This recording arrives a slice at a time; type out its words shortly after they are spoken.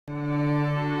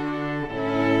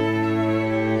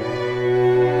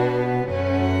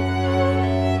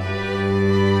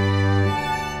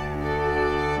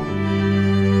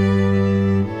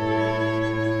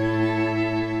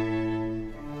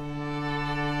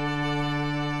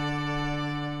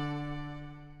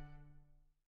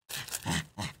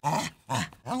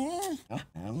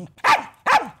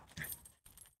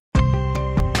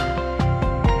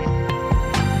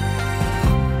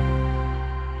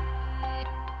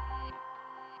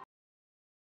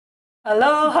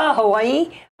Aloha, Hawaii.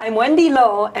 I'm Wendy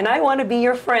Loh, and I want to be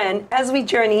your friend as we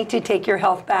journey to take your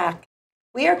health back.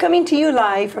 We are coming to you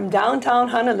live from downtown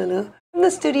Honolulu from the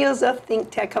studios of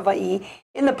ThinkTech Hawaii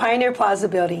in the Pioneer Plaza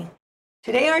building.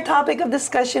 Today, our topic of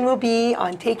discussion will be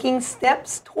on taking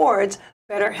steps towards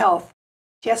better health.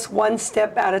 Just one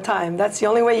step at a time. That's the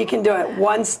only way you can do it,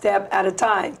 one step at a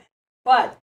time.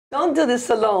 But don't do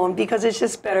this alone because it's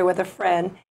just better with a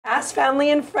friend. Ask family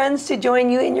and friends to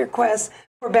join you in your quest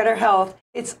for better health.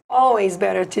 It's always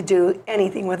better to do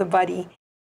anything with a buddy.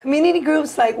 Community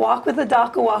groups like Walk with a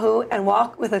Doc Oahu and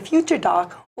Walk with a Future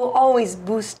Doc will always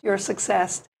boost your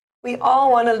success. We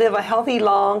all want to live a healthy,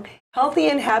 long, healthy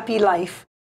and happy life.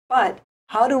 But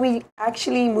how do we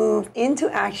actually move into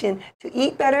action to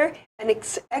eat better and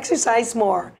exercise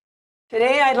more?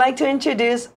 Today, I'd like to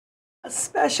introduce a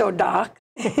special doc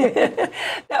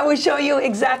that will show you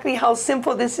exactly how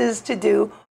simple this is to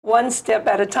do one step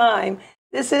at a time.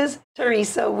 This is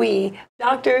Theresa Wee,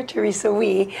 Dr. Theresa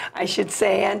Wee, I should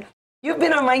say. And you've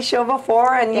been on my show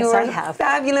before, and you were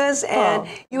fabulous, and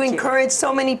you encourage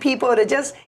so many people to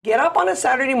just get up on a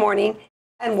Saturday morning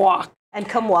and walk. And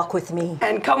come walk with me.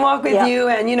 And come walk with you.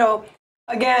 And, you know,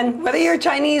 again, whether you're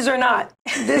Chinese or not,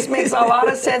 this makes a lot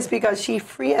of sense because she's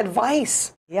free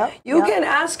advice. You can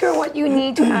ask her what you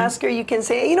need to ask her. You can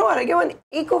say, you know what, I get one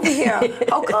ache over here.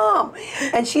 How come?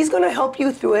 And she's going to help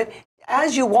you through it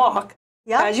as you walk.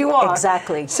 As you walk.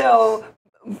 Exactly. So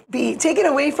take it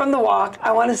away from the walk.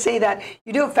 I want to say that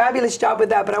you do a fabulous job with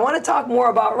that, but I want to talk more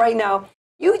about right now.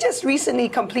 You just recently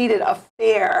completed a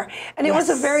fair, and it was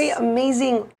a very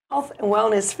amazing health and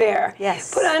wellness fair.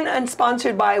 Put on and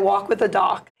sponsored by Walk with a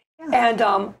Doc. And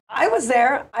I was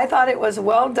there. I thought it was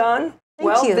well done,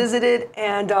 well visited.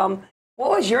 And what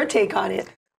was your take on it?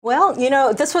 Well, you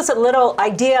know, this was a little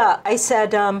idea. I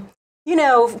said, you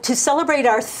know, to celebrate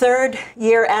our 3rd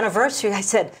year anniversary, I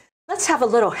said, let's have a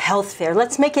little health fair.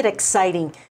 Let's make it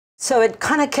exciting. So it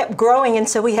kind of kept growing. And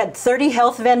so we had 30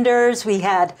 health vendors. We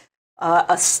had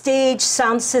a stage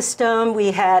sound system. We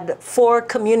had 4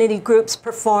 community groups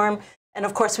perform. And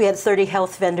of course, we had 30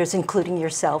 health vendors, including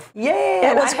yourself.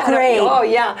 Yeah, it was great. Oh,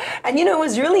 yeah. And, you know, it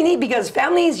was really neat because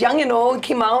families, young and old,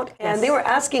 came out and they were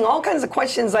asking all kinds of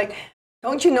questions like,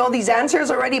 don't you know these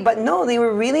answers already? But no, they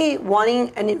were really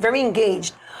wanting and very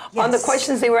engaged on the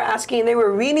questions they were asking. They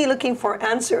were really looking for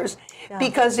answers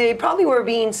because they probably were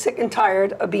being sick and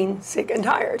tired of being sick and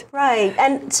tired. Right.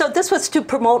 And so this was to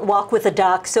promote Walk with a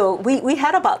Doc. So we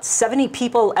had about 70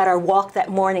 people at our walk that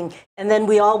morning. And then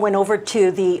we all went over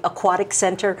to the aquatic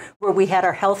center where we had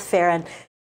our health fair. And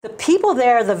the people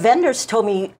there, the vendors told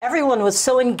me everyone was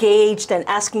so engaged and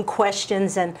asking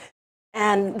questions, and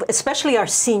especially our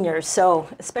seniors, so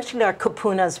especially our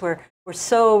kupunas, were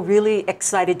so really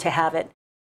excited to have it.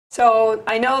 So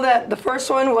I know that the first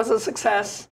one was a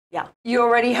success. You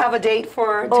already have a date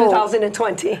for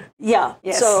 2020.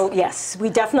 So yes, we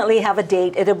definitely have a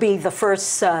date. It'll be the first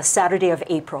Saturday of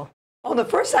April. Oh, the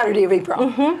first Saturday of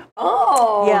April.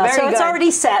 Oh, very so good. It's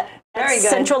already set. Very good.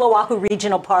 Central Oahu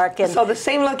Regional Park. And so the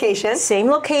same location. Same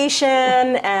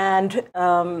location, and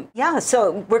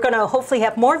so we're going to hopefully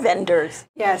have more vendors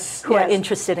who are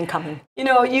interested in coming. You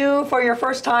know, you, for your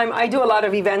first time, I do a lot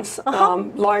of events,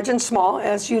 large and small,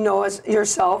 as you know as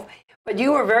yourself, but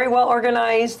you were very well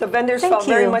organized. The vendors felt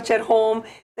very much at home.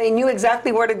 They knew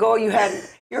exactly where to go. You had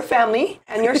your family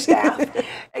and your staff,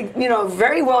 you know,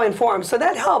 very well informed. So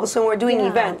that helps when we're doing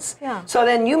events. So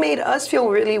then you made us feel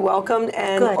really welcomed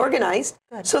and organized.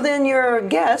 So then your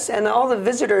guests and all the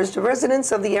visitors, the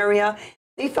residents of the area,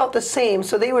 they felt the same.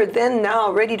 So they were then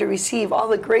now ready to receive all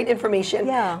the great information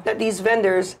that these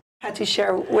vendors had to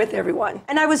share with everyone.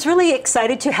 And I was really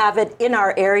excited to have it in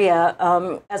our area.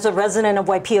 As a resident of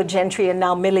Waipio Gentry and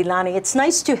now Mililani, it's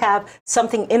nice to have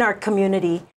something in our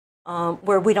community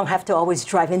where we don't have to always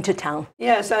drive into town.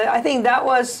 Yes, I think that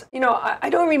was, you know, I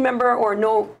don't remember or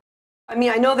know, I mean,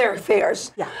 I know there are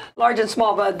fairs, large and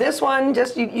small, but this one,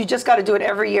 you just got to do it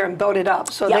every year and build it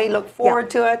up. So they look forward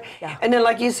to it. And then,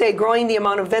 like you say, growing the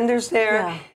amount of vendors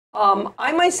there.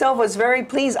 I myself was very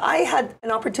pleased. I had an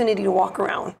opportunity to walk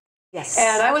around.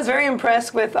 And I was very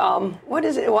impressed with, what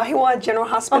is it, Wahiawa General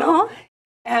Hospital.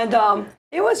 And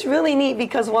it was really neat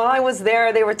because while I was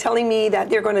there, they were telling me that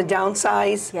they're going to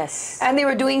downsize. And they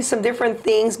were doing some different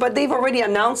things, but they've already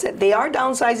announced it. They are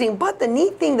downsizing. But the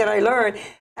neat thing that I learned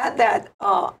at that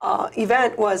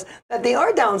event was that they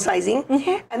are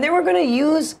downsizing, and they were going to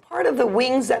use part of the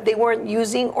wings that they weren't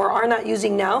using or are not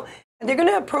using now. And they're going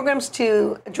to have programs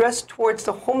to address towards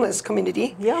the homeless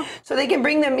community. So they can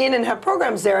bring them in and have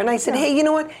programs there. And I said, hey, you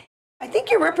know what? I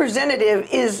think your representative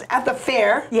is at the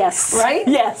fair. Yes. Right?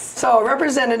 Yes. So a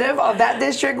representative of that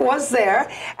district was there.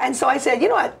 And so I said, you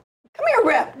know what? Come here,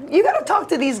 Rep. You got to talk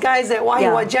to these guys at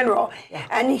Waiua General. Yeah.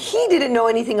 And he didn't know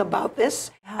anything about this.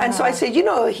 And so I said, you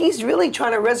know, he's really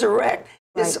trying to resurrect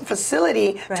this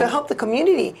facility to help the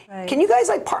community. Can you guys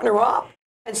like partner up?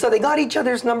 And so they got each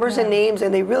other's numbers and names,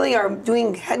 and they really are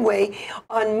doing headway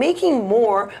on making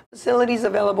more facilities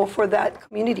available for that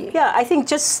community. Yeah, I think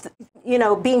just, you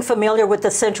know, being familiar with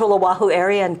the Central Oahu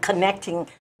area and connecting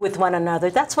with one another,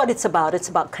 that's what it's about. It's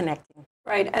about connecting.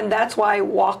 Right, and that's why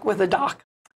Walk with a Doc.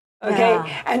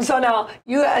 Okay, and so now,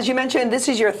 you, as you mentioned, this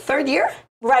is your third year?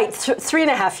 Right,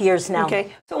 3.5 years now.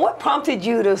 Okay, so what prompted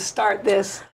you to start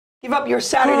this? Give up your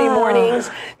Saturday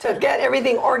mornings to get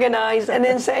everything organized and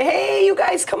then say, hey, you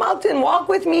guys come out and walk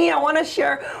with me. I want to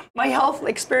share my health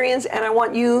experience and I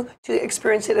want you to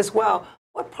experience it as well.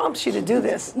 What prompts you to do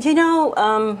this? You know,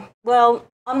 well,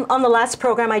 on the last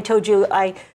program I told you,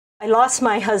 I lost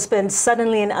my husband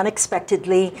suddenly and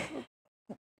unexpectedly.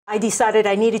 I decided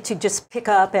I needed to just pick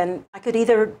up, and I could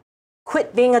either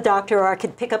quit being a doctor or I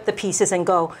could pick up the pieces and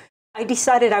go. I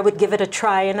decided I would give it a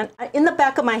try, and in the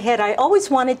back of my head, I always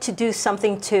wanted to do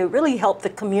something to really help the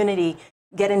community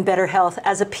get in better health.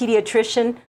 As a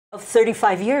pediatrician of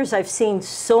 35 years, I've seen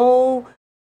so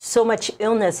much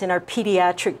illness in our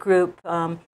pediatric group.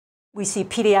 We see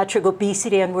pediatric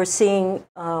obesity, and we're seeing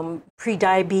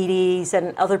prediabetes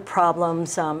and other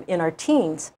problems in our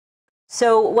teens.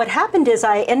 So what happened is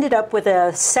I ended up with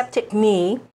a septic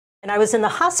knee, and I was in the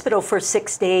hospital for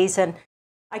 6 days, and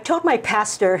I told my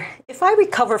pastor, if I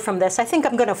recover from this, I think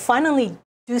I'm going to finally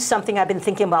do something I've been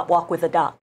thinking about, walk with a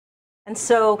doc. And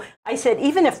so I said,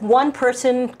 even if one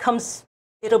person comes,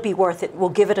 it'll be worth it. We'll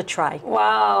give it a try.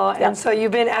 Wow. And so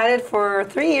you've been at it for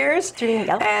 3 years.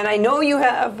 And I know you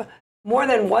have more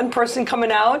than one person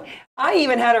coming out. I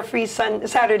even had a free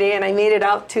Saturday, and I made it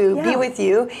out to be with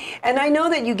you. And I know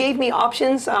that you gave me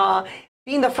options.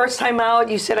 Being the first time out,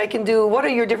 you said I can do, what are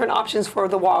your different options for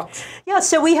the walks? Yeah,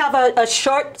 so we have a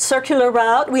short circular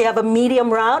route, we have a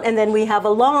medium route, and then we have a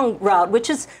long route,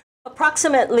 which is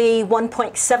approximately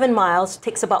 1.7 miles,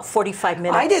 takes about 45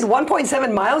 minutes. I did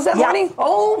 1.7 miles that morning?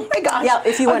 Oh my gosh. Yeah,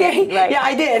 if you want to. Right. Yeah,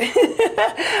 I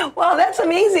did. Wow, that's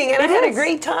amazing. And I had a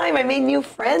great time. I made new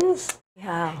friends.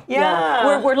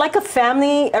 Yeah. We're like a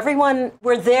family. Everyone,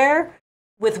 we're there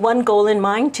with one goal in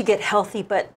mind, to get healthy,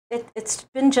 but it's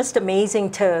been just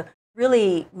amazing to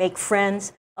really make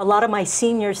friends. A lot of my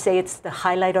seniors say it's the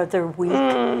highlight of their week.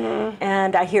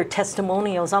 And I hear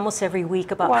testimonials almost every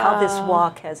week about how this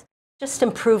walk has just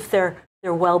improved their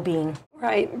well-being.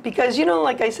 Right, because, you know,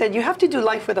 like I said, you have to do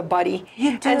life with a buddy.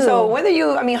 You do. And so whether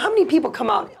you, I mean, how many people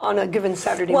come out on a given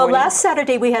Saturday morning? Well, last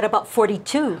Saturday we had about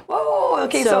 42. Oh,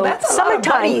 okay, so that's a lot of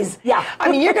buddies. Yeah.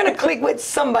 I mean, you're going to click with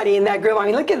somebody in that group. I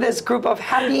mean, look at this group of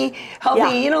happy,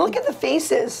 healthy, you know, look at the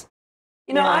faces.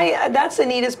 You know, that's the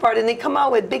neatest part. And they come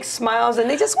out with big smiles and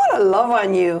they just want to love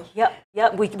on you.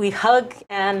 Yep, we hug,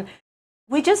 and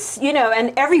we just, you know,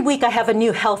 and every week I have a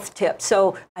new health tip.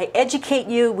 So I educate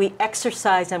you, we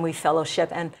exercise, and we fellowship.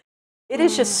 And it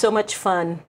is just so much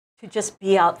fun to just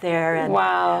be out there. And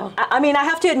I mean, I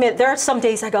have to admit, there are some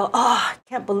days I go, oh, I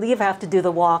can't believe I have to do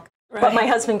the walk. But my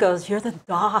husband goes, you're the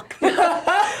doc.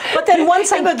 But then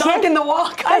once I get the doc in the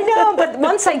walk. I know, but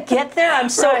once I get there, I'm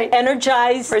so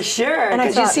energized. For sure,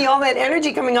 because you see all that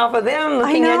energy coming off of them,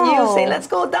 looking at you, saying, let's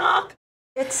go, doc.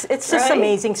 It's just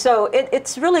amazing. So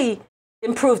it's really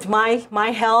improved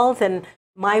my health and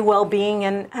my well-being,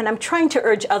 and I'm trying to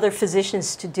urge other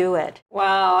physicians to do it.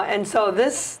 Wow, and so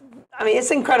this, I mean, it's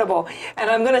incredible.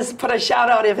 And I'm going to put a shout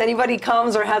out if anybody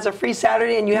comes or has a free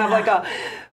Saturday and you have like a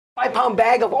 5-pound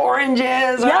bag of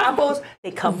oranges or apples, they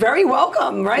come. Very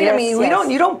welcome, right? Yes, I mean,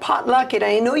 you don't potluck it.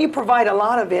 I know you provide a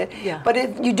lot of it, but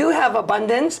if you do have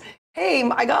abundance, hey,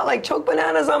 I got like choke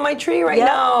bananas on my tree right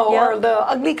now, or the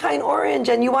ugly kind orange,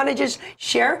 and you want to just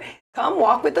share, come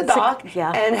walk with the doc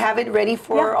and have it ready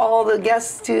for all the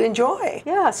guests to enjoy.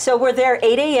 Yeah, so we're there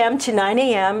 8 a.m. to 9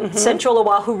 a.m. Central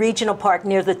Oahu Regional Park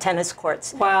near the tennis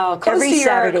courts. Wow, every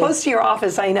Saturday. Close to your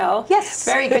office, I know. Yes.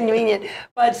 Very convenient.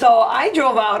 But so I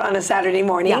drove out on a Saturday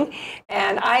morning,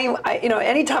 and I, you know,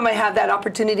 anytime I have that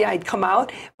opportunity, I'd come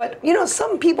out. But, you know,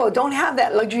 some people don't have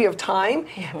that luxury of time,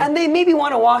 and they maybe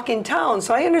want to walk in town.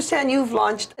 So I understand you've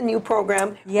launched a new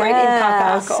program right in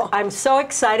Kaka'ako. I'm so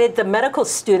excited. The medical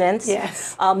students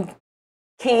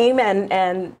came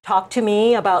and talked to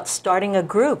me about starting a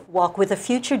group, Walk with a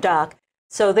Future Doc.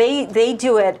 So they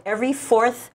do it every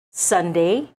fourth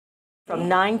Sunday from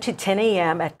 9 to 10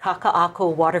 a.m. at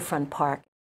Kaka'ako Waterfront Park.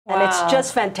 And it's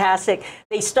just fantastic.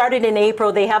 They started in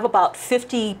April. They have about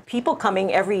 50 people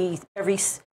coming every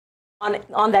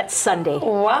on that Sunday.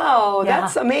 Wow, Yeah.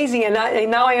 that's amazing. And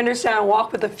now I understand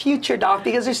Walk with a Future Doc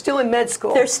because they're still in med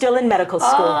school. They're still in medical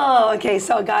school. Oh, okay,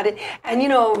 so got it. And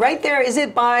right there, is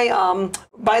it by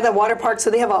the water park?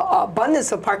 So they have a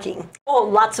abundance of parking. Oh,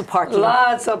 lots of parking.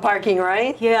 Lots of parking,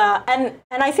 right? Yeah, and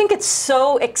I think it's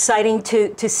so exciting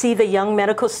to see the young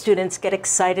medical students get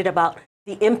excited about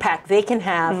the impact they can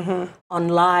have on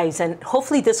lives, and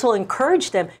hopefully this will encourage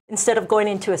them, instead of going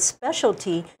into a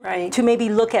specialty, to maybe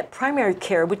look at primary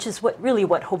care, which is what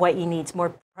Hawaii needs,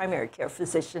 more primary care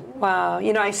physician. Wow,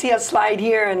 I see a slide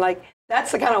here, and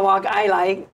that's the kind of walk I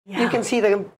like. Yeah. You can see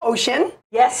the ocean.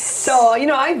 Yes. So,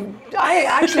 I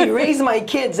actually raised my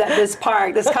kids at this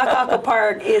park. This Kaka'ako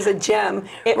Park is a gem.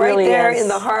 It right really there is. In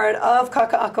the heart of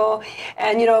Kaka'ako.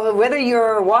 And, whether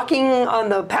you're walking on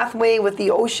the pathway with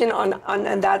the ocean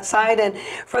on that side, and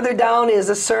further down is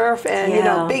the surf,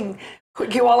 and, big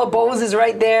Kiwala Bows is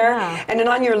right there. Yeah. And then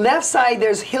on your left side,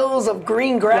 there's hills of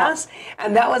green grass. Yeah.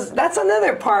 And that's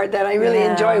another part that I really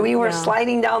enjoy. We were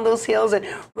sliding down those hills and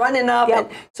running up. Yep. And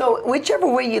so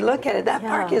whichever way you look at it, that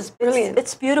park is brilliant.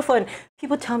 It's beautiful. And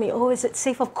people tell me, oh, is it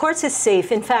safe? Of course it's safe.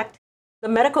 In fact, the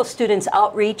medical students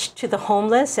outreach to the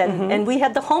homeless. And we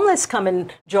had the homeless come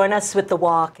and join us with the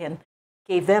walk and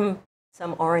gave them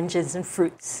some oranges and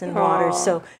fruits and water.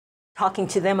 So talking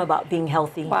to them about being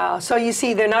healthy. Wow. So you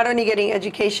see, they're not only getting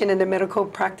education in the medical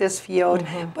practice field,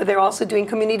 but they're also doing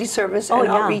community service and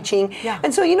outreaching. Yeah.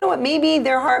 And so, what, maybe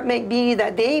their heart may be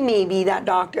that they may be that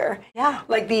doctor. Yeah.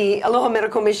 Like the Aloha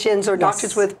Medical Missions or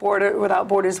Doctors Without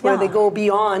Borders, where they go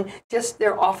beyond just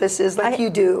their offices like you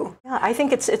do. Yeah, I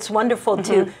think it's wonderful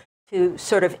to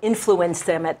sort of influence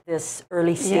them at this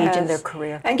early stage in their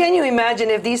career. And can you imagine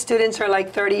if these students are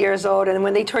like 30 years old, and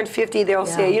when they turn 50, they'll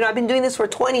say, I've been doing this for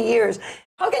 20 years.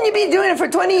 How can you be doing it for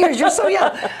 20 years? You're so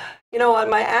young. You know what,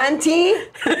 my auntie,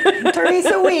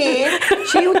 Theresa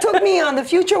she took me on the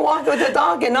future walk with the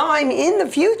dog, and now I'm in the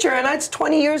future, and it's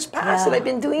 20 years past that I've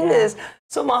been doing this.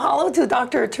 So mahalo to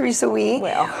Dr. Theresa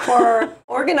for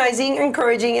organizing,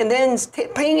 encouraging, and then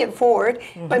paying it forward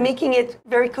by making it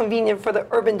very convenient for the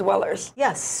urban dwellers.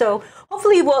 Yes, so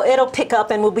hopefully it'll pick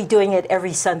up, and we'll be doing it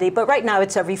every Sunday, but right now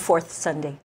it's every fourth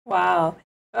Sunday. Wow.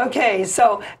 Okay,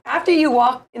 so after you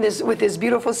walk with this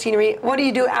beautiful scenery, what do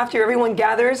you do after everyone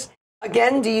gathers?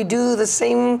 Again, do you do the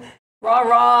same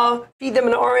rah-rah, feed them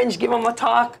an orange, give them a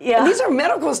talk? Yeah. And these are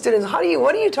medical students.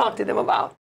 What do you talk to them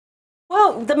about?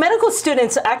 Well, the medical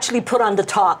students actually put on the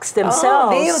talks themselves.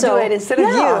 Oh, they'll do it instead of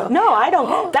you. No, I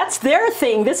don't. That's their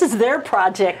thing. This is their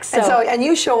project. So. And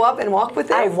you show up and walk with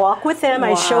them? I walk with them.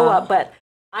 Wow. I show up, but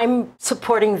I'm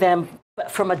supporting them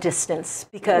from a distance,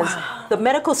 because the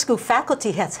medical school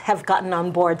faculty have gotten on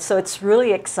board. So it's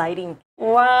really exciting.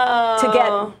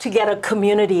 Wow. To get a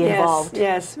community involved.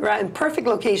 Yes, right. And perfect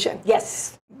location.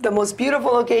 Yes. The most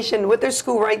beautiful location with their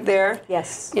school right there.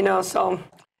 Yes. So.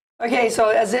 Okay, so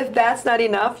as if that's not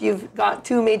enough, you've got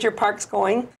 2 major parks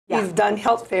going. You've done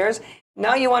health fairs.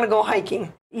 Now you want to go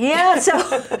hiking. Yeah, so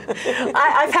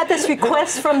I've had this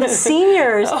request from the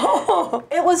seniors.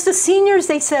 It was the seniors.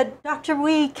 They said, Dr.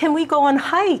 Can we go on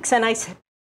hikes? And I said,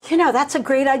 that's a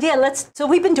great idea. So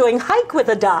we've been doing Hike with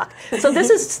a Doc. So this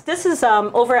is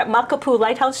over at Makapu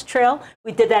Lighthouse Trail.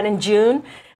 We did that in June.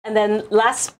 And then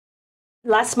last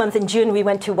month in June, we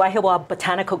went to Waihewa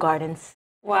Botanical Gardens.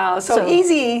 Wow, so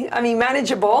easy,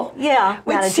 manageable. Yeah,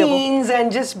 with scenes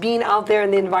and just being out there in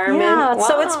the environment. Yeah,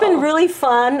 so it's been really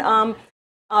fun.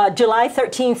 July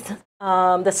 13th,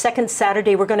 the second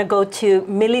Saturday, we're going to go to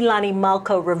Mililani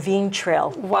Malka Ravine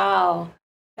Trail. Wow,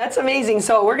 that's amazing.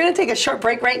 So we're going to take a short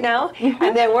break right now,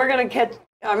 and then we're going to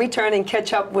return and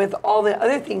catch up with all the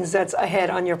other things that's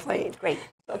ahead on your plate. Great.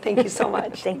 So thank you so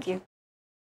much. Thank you.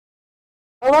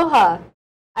 Aloha,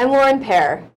 I'm Lauren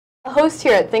Pear, a host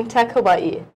here at ThinkTech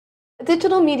Hawaii, a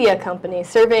digital media company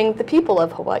serving the people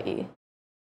of Hawaii.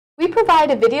 We provide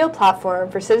a video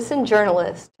platform for citizen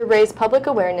journalists to raise public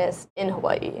awareness in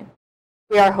Hawaii.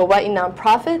 We are a Hawaii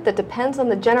nonprofit that depends on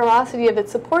the generosity of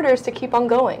its supporters to keep on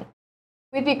going.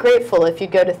 We'd be grateful if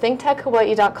you'd go to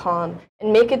thinktechhawaii.com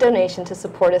and make a donation to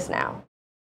support us now.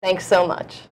 Thanks so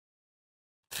much.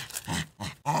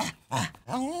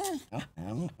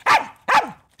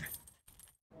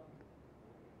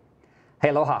 Hey,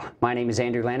 aloha. My name is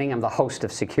Andrew Lanning. I'm the host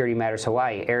of Security Matters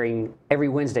Hawaii, airing every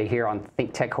Wednesday here on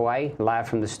ThinkTech Hawaii, live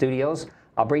from the studios.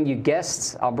 I'll bring you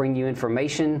guests. I'll bring you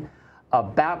information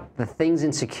about the things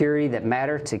in security that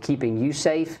matter to keeping you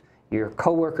safe, your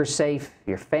coworkers safe,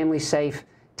 your family safe,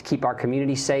 to keep our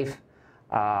community safe.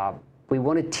 We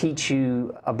want to teach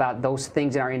you about those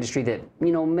things in our industry that,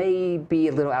 may be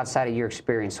a little outside of your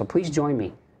experience. So please join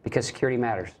me, because security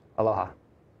matters. Aloha.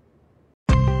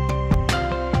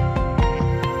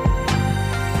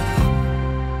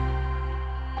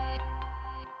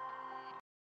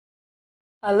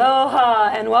 Aloha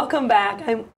and welcome back.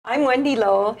 I'm Wendy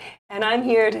Loh, and I'm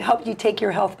here to help you take your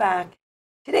health back.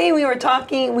 Today we are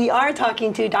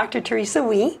talking to Dr. Theresa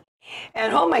Wee.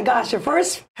 And oh my gosh, the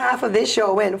first half of this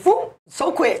show went whoop,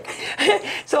 so quick.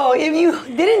 So if you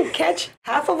didn't catch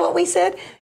half of what we said,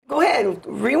 go ahead,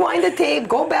 rewind the tape,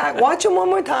 go back, watch them one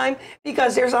more time,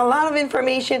 because there's a lot of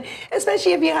information,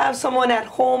 especially if you have someone at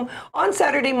home on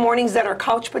Saturday mornings that are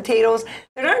couch potatoes,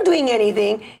 that aren't doing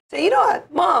anything. Say, you know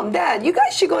what, Mom, Dad, you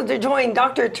guys should go to join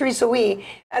Dr. Theresa Wee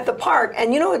at the park,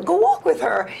 and you know what, go walk with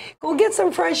her, go get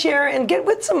some fresh air, and get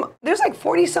with there's like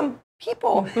 40-some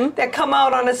people that come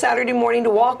out on a Saturday morning to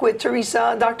walk with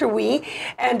Theresa, Dr. Wee,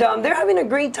 and they're having a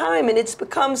great time, and it's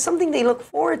become something they look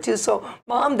forward to. So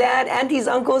Mom, Dad, aunties,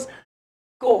 uncles,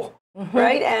 go,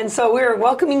 right? And so we're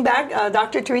welcoming back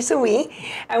Dr. Theresa Wee,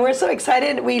 and we're so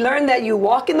excited. We learned that you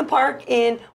walk in the park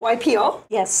in YPO.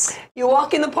 Yes. You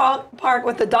walk in the park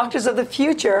with the Doctors of the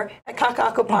Future at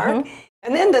Kaka'ako Park,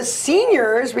 and then the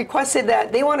seniors requested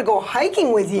that they want to go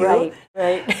hiking with you. Right,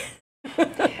 right.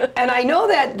 And I know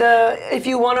that if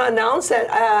you want to announce that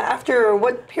after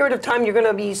what period of time you're going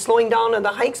to be slowing down on the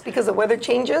hikes because the weather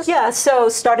changes? Yeah, so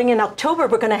starting in October,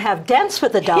 we're going to have Dance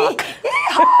with the Doc.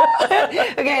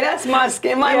 Okay, that's must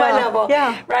in my level.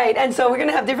 Yeah. Right, and so we're going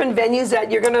to have different venues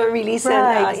that you're going to release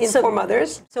and inform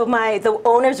others. So the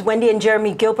owners, Wendy and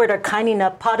Jeremy Gilbert, are kind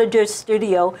enough. Pas de Deux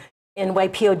Studio in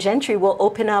YPO Gentry will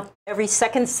open up every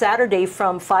second Saturday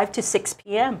from 5 to 6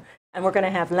 p.m. And we're going to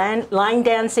have line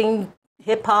dancing,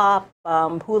 hip-hop,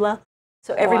 hula.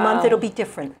 So every month it'll be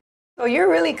different. So you're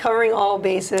really covering all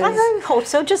bases. I hope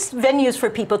so. Just venues for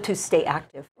people to stay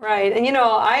active. Right. And, you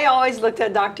know, I always looked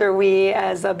at Dr. Wee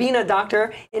as being a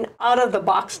doctor, an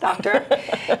out-of-the-box doctor.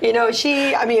 You know, I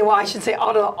should say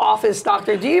out-of-the-office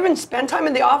doctor. Do you even spend time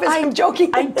in the office? I'm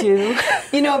joking. I do.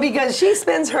 You know, because she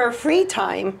spends her free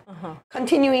time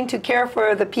continuing to care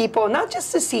for the people, not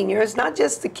just the seniors, not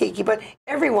just the keiki, but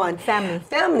everyone.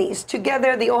 Families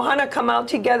together. The ohana come out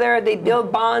together. They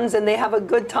build bonds, and they have a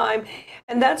good time.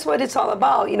 And that's what it's all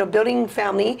about, you know, building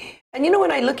family. And, you know,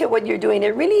 when I look at what you're doing,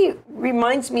 it really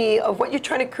reminds me of what you're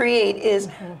trying to create is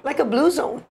like a blue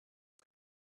zone.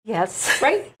 Yes.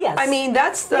 Right? Yes. I mean,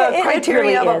 that's the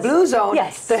criteria really of a blue zone.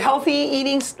 Yes. The healthy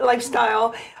eating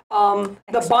lifestyle,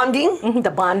 the bonding.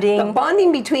 The bonding. The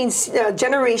bonding between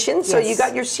generations. So you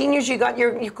got your seniors, you got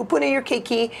your kupuna, your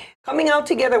keiki, coming out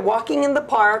together, walking in the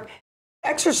park,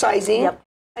 exercising,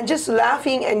 and just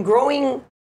laughing and growing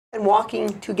and walking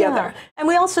together. Yeah. And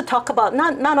we also talk about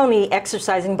not only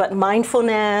exercising, but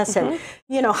mindfulness and,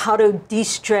 you know, how to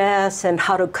de-stress and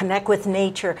how to connect with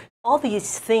nature. All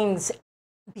these things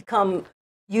become,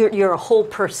 you're a whole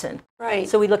person. Right.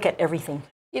 So we look at everything.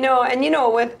 You know, and you know,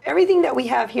 with everything that we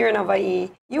have here in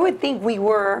Hawaii, you would think we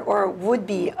were or would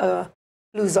be a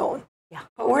blue zone. Yeah.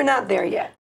 But we're not there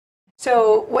yet.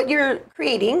 So what you're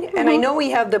creating, and I know we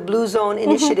have the blue zone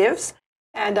initiatives,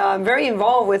 and I'm very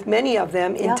involved with many of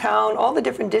them in town, all the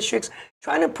different districts,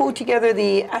 trying to pull together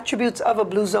the attributes of a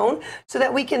blue zone so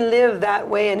that we can live that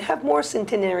way and have more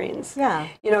centenarians,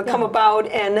 you know, come about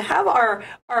and have our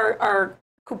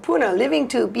kupuna living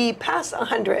to be past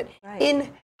 100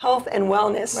 in health and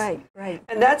wellness. Right, right.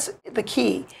 And that's the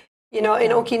key. You know,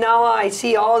 in Okinawa, I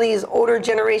see all these older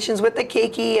generations with the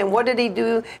keiki, and what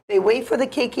do? They wait for the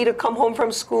keiki to come home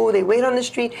from school. They wait on the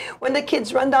street. When the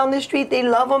kids run down the street, they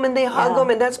love them and they hug them,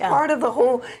 and that's part of the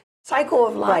whole cycle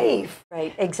of life.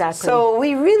 Right, exactly. So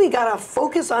we really got to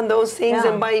focus on those things,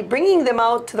 and by bringing them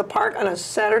out to the park on a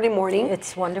Saturday morning.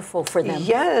 It's wonderful for them.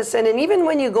 Yes, and then even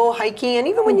when you go hiking, and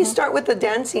even when you start with the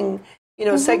dancing, you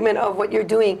know, segment of what you're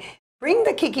doing, bring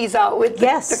the kikis out with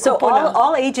the so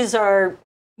all ages are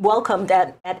welcomed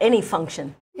at any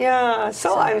function. Yeah,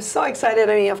 so I'm so excited.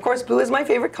 I mean, of course, blue is my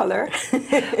favorite color,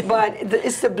 but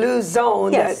it's the blue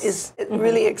zone that it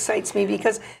really excites me,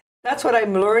 because that's what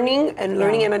I'm learning and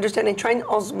understanding, trying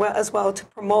as well to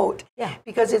promote,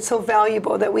 because it's so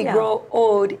valuable that we grow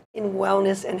old in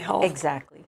wellness and health.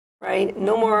 Exactly. Right?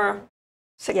 No more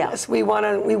sickness. We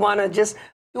want to just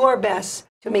do our best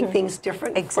to make things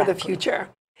different for the future.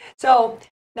 So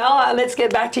now let's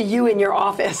get back to you in your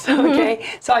office, okay?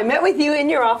 So I met with you in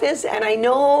your office, and I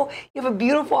know you have a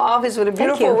beautiful office with a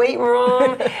beautiful weight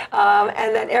room,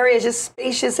 and that area is just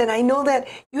spacious, and I know that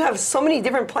you have so many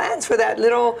different plans for that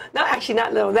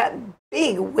that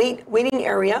big waiting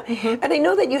area, and I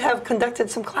know that you have conducted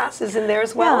some classes in there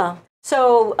as well. Yeah.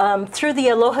 So through the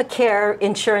Aloha Care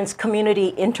Insurance Community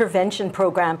Intervention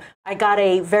Program, I got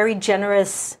a very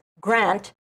generous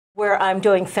grant where I'm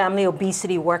doing family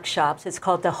obesity workshops. It's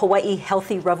called the Hawaii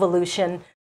Healthy Revolution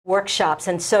workshops.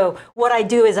 And so what I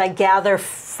do is I gather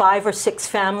 5 or 6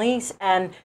 families,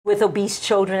 and with obese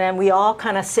children, and we all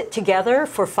kind of sit together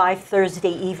for 5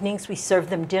 Thursday evenings. We serve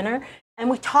them dinner, and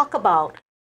we talk about,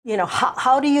 you know,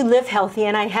 how do you live healthy?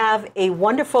 And I have a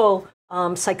wonderful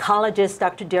psychologist,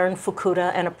 Dr. Darren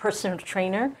Fukuda, and a personal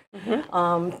trainer,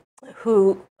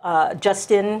 who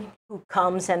Justin, who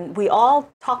comes, and we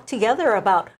all talk together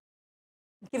about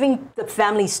giving the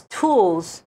families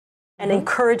tools and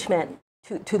encouragement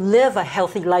to live a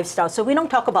healthy lifestyle. So we don't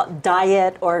talk about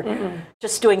diet or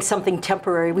just doing something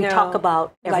temporary. We talk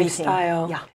about everything. Lifestyle.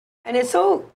 Yeah. And it's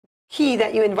so key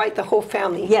that you invite the whole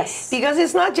family. Yes. Because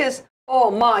it's not just, oh,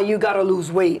 Ma, you got to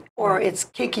lose weight, or it's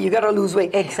Kiki, you got to lose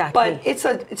weight. Exactly. But it's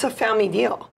a family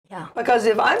deal. Yeah. Because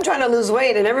if I'm trying to lose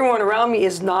weight and everyone around me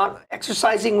is not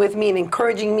exercising with me and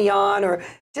encouraging me on, or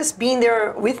just being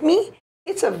there with me,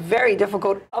 it's a very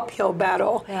difficult uphill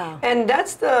battle. Yeah. And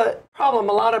that's the problem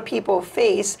a lot of people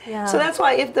face. Yeah. So that's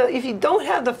why if you don't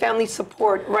have the family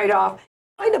support right off,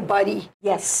 find a buddy.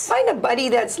 Yes. Find a buddy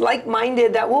that's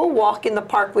like-minded, that will walk in the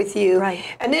park with you. Right.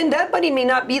 And then that buddy may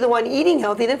not be the one eating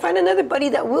healthy. Then find another buddy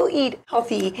that will eat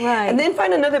healthy. Right. And then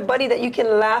find another buddy that you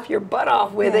can laugh your butt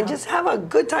off with and just have a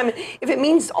good time. If it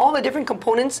means all the different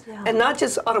components and not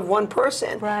just out of one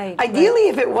person. Right. Ideally,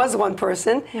 if it was one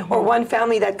person or one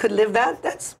family that could live that,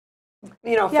 that's,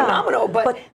 you know, phenomenal.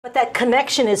 But that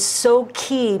connection is so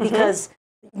key, because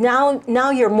now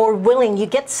you're more willing. You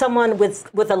get someone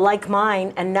with a like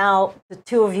mind, and now the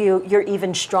two of you, you're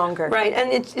even stronger. right,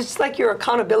 and it's like your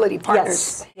accountability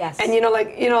partners. Yes. And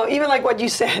even like what you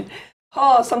said.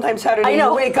 Oh, sometimes Saturday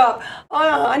you wake up.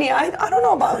 Oh, honey, I don't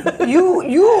know about you.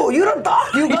 You don't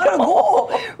talk. You gotta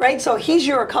go, right? So he's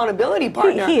your accountability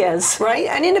partner. He is, right.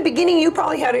 And in the beginning, you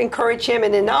probably had to encourage him,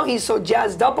 and then now he's so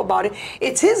jazzed up about it.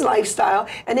 It's his lifestyle,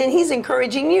 and then he's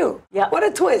encouraging you. Yeah. What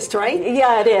a twist, right?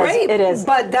 Yeah, it is. Right? It is.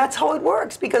 But that's how it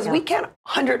works, because we can't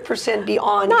 100% be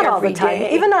on Not every all the time.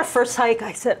 day. Even our first hike,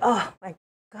 I said, oh my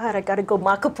God, I got to go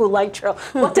Makapu Light Trail.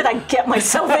 What did I get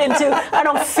myself into? I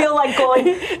don't feel like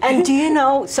going. And do you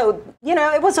know, so, you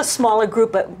know, it was a smaller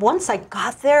group, but once I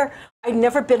got there, I'd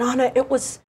never been on it.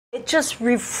 It just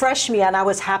refreshed me, and I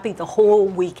was happy the whole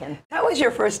weekend. That was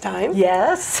your first time?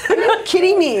 Yes. Are you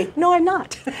kidding me? No, I'm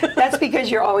not. That's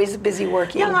because you're always busy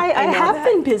working. Yeah, I know have that.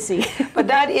 been busy. But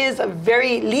that is a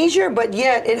very leisure, but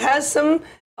yet it has some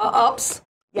ups.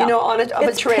 Yeah. You know, on a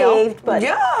It's trail. paved, but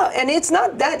yeah, and it's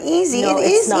not that easy. No, it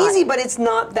it's is not. easy, but it's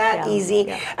not that easy.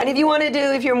 Yeah. And if you want to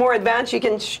do, if you're more advanced, you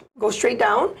can go straight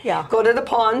down. Yeah. Go to the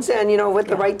ponds, and with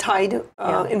the right tide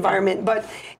environment. But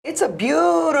it's a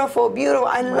beautiful, beautiful.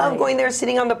 I love going there,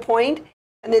 sitting on the point.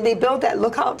 And then they built that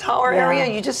lookout tower area.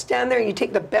 You just stand there and you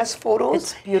take the best photos.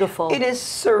 It's beautiful. It is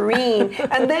serene.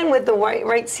 And then with the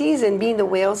right season, being the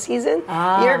whale season,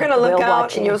 you're going to look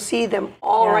out and you'll see them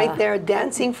all right there,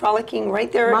 dancing, frolicking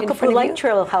right there in front Makapu of Light you.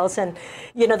 Trail House. And,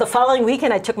 you know, the following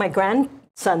weekend, I took my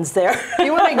grandsons there.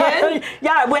 You went again?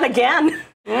 Yeah, I went again.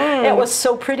 It was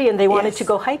so pretty, and they wanted to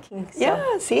go hiking. So.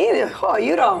 Yeah, see? Oh,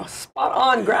 you're a spot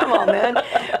on grandma, man.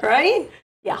 Right?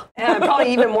 Yeah. And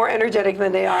probably even more energetic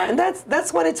than they are. And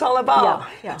that's what it's all about.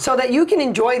 Yeah. So that you can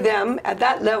enjoy them at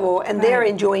that level, and they're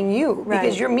enjoying you. Right.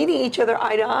 Because you're meeting each other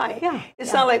eye to eye. Yeah.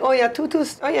 It's not like, oh yeah,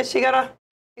 Tutu's, oh yeah, she gotta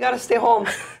stay home.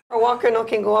 Or Walker no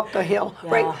can go up the hill.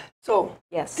 Right? So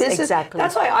yes, this exactly.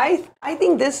 that's why I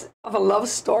think this of a love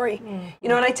story. You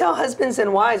know, and I tell husbands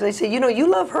and wives, I say, you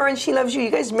love her and she loves you.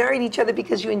 You guys married each other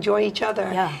because you enjoy each other.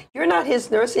 Yeah. You're not his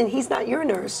nurse and he's not your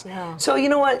nurse. Yeah. So you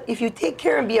know what? If you take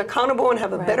care and be accountable and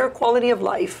have a better quality of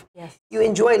life, you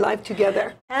enjoy life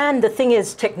together. And the thing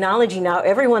is, technology now,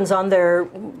 everyone's on their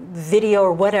video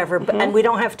or whatever, and we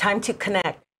don't have time to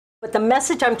connect. But the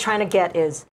message I'm trying to get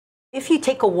is, if you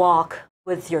take a walk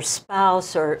with your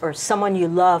spouse or someone you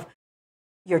love,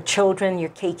 your children, your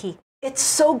keiki, it's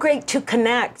so great to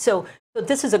connect. So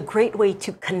this is a great way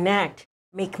to connect,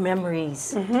 make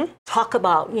memories, talk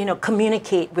about,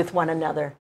 communicate with one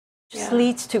another. Just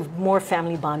leads to more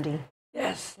family bonding.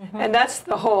 Yes, and that's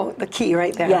the key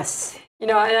right there. Yes.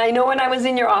 And I know when I was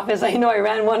in your office, I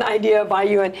ran one idea by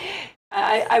you, and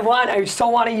I so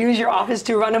want to use your office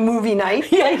to run a movie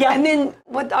night. Yeah. And then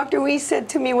what Dr. Wee said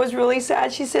to me was really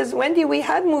sad. She says, Wendy, we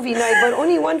had movie night, but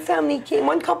only one family came,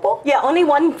 one couple? Yeah, only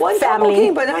one family. Couple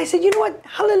came, but I said, you know what?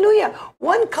 Hallelujah.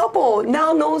 One couple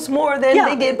now knows more than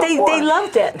they did before. They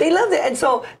loved it. They loved it. And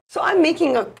so I'm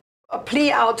making a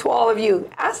plea out to all of you.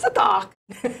 Ask the doc.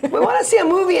 We want to see a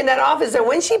movie in that office. And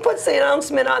when she puts the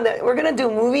announcement on that we're going to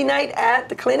do movie night at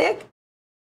the clinic,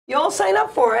 you all sign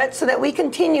up for it so that we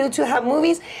continue to have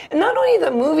movies. And not only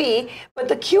the movie, but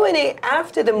the Q&A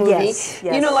after the movie. Yes.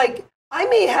 Like I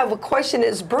may have a question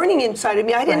that's burning inside of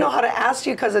me. I didn't know how to ask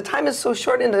you because the time is so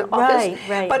short in the office.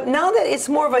 Right. But now that it's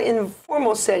more of an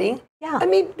informal setting, I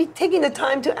may be taking the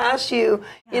time to ask you,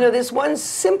 you know, this one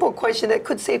simple question that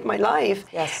could save my life.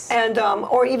 Yes. And,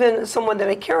 or even someone that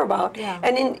I care about. Yeah.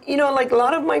 And, you know, like a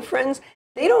lot of my friends,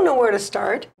 they don't know where to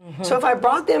start. So if I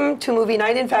brought them to movie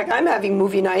night, in fact, I'm having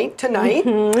movie night tonight.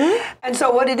 And so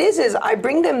what it is I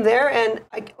bring them there and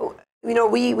you know,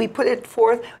 we put it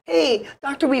forth, hey,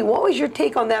 Dr. Wee, what was your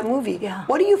take on that movie? Yeah.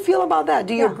 What do you feel about that?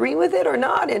 Do you agree with it or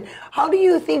not? And how do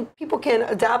you think people can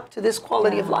adapt to this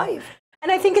quality of life?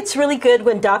 And I think it's really good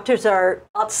when doctors are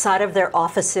outside of their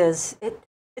offices.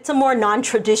 It's a more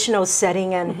non-traditional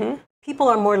setting, and people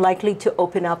are more likely to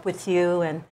open up with you.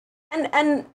 And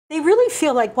they really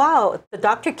feel like, wow, the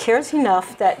doctor cares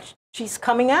enough that she's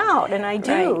coming out, and I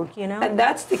do, you know. And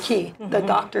that's the key. The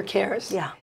doctor cares.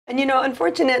 Yeah. And, you know,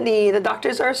 unfortunately, the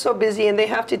doctors are so busy and they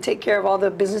have to take care of all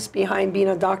the business behind being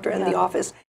a doctor in the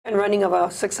office and running of a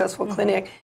successful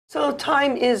clinic. So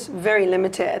time is very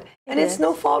limited. And it's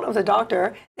no fault of the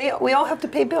doctor. We all have to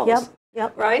pay bills.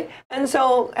 Yep. Right? And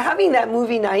so having that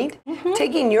movie night,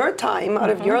 taking your time out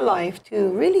of your life to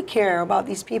really care about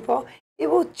these people, it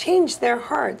will change their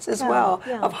hearts as well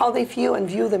of how they feel and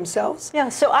view themselves. Yeah,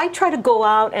 so I try to go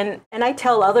out and I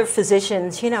tell other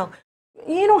physicians, you know,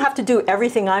 you don't have to do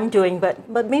everything I'm doing, but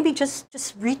maybe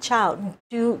just reach out,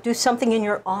 do something in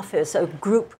your office, a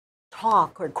group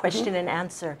talk or question and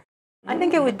answer. I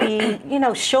think it would be, you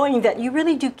know, showing that you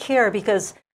really do care,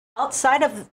 because outside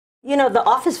of, you know, the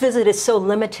office visit is so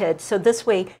limited. So this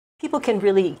way people can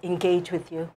really engage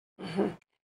with you.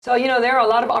 So, you know, there are a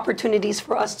lot of opportunities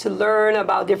for us to learn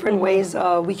about different ways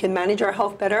we can manage our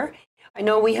health better. I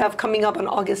know we have coming up on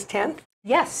August 10th.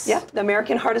 Yes. Yep, the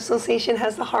American Heart Association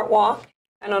has the Heart Walk,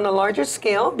 and on a larger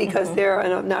scale, because they're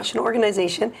a national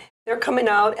organization, they're coming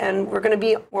out, and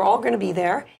we're all going to be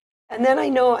there. And then I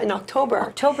know in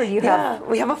October you have.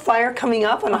 we have a flyer coming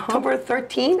up on October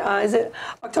 13th. Is it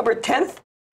October 10th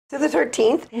to the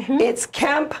 13th? It's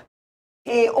Camp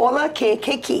Ola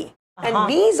Keiki. And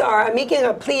these are, I'm making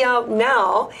a plea out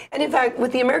now. And in fact,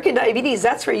 with the American Diabetes,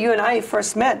 that's where you and I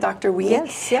first met, Dr. Wee.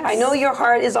 Yes. I know your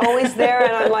heart is always there,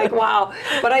 and I'm like, wow.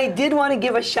 But I did want to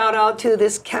give a shout out to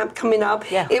this camp coming up.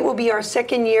 It will be our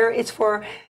second year. It's for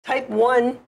type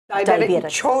 1 diabetic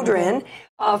children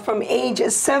from age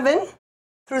 7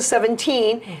 through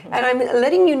 17. And I'm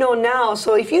letting you know now.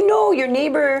 So if you know your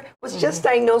neighbor was just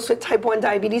diagnosed with type 1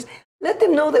 diabetes, let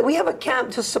them know that we have a camp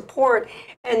to support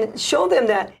and show them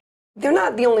that they're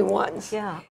not the only ones.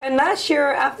 And last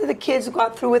year, after the kids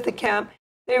got through with the camp,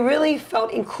 they really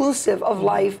felt inclusive of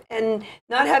life and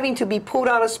not having to be pulled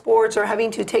out of sports or having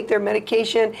to take their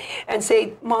medication and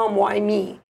say, Mom, why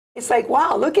me? It's like,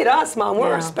 wow, look at us, Mom.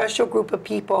 We're a special group of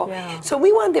people. So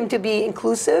we want them to be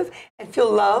inclusive and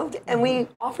feel loved, and we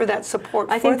offer that support for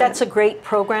them. I think that's a great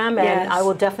program, and I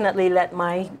will definitely let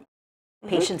my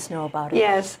patients know about it.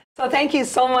 Yes. So thank you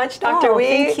so much, Dr. Wee.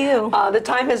 Thank you. The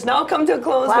time has now come to a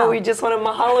close, but we just want to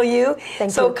mahalo you.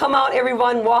 So come out,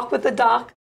 everyone, walk with the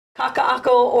doc, kaka'ako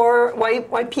or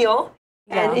waipio,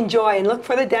 and enjoy, and look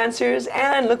for the dancers,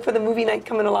 and look for the movie night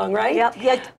coming along, right? Yeah,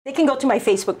 they can go to my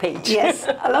Facebook page. Yes.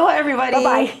 Aloha, everybody.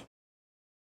 Bye-bye.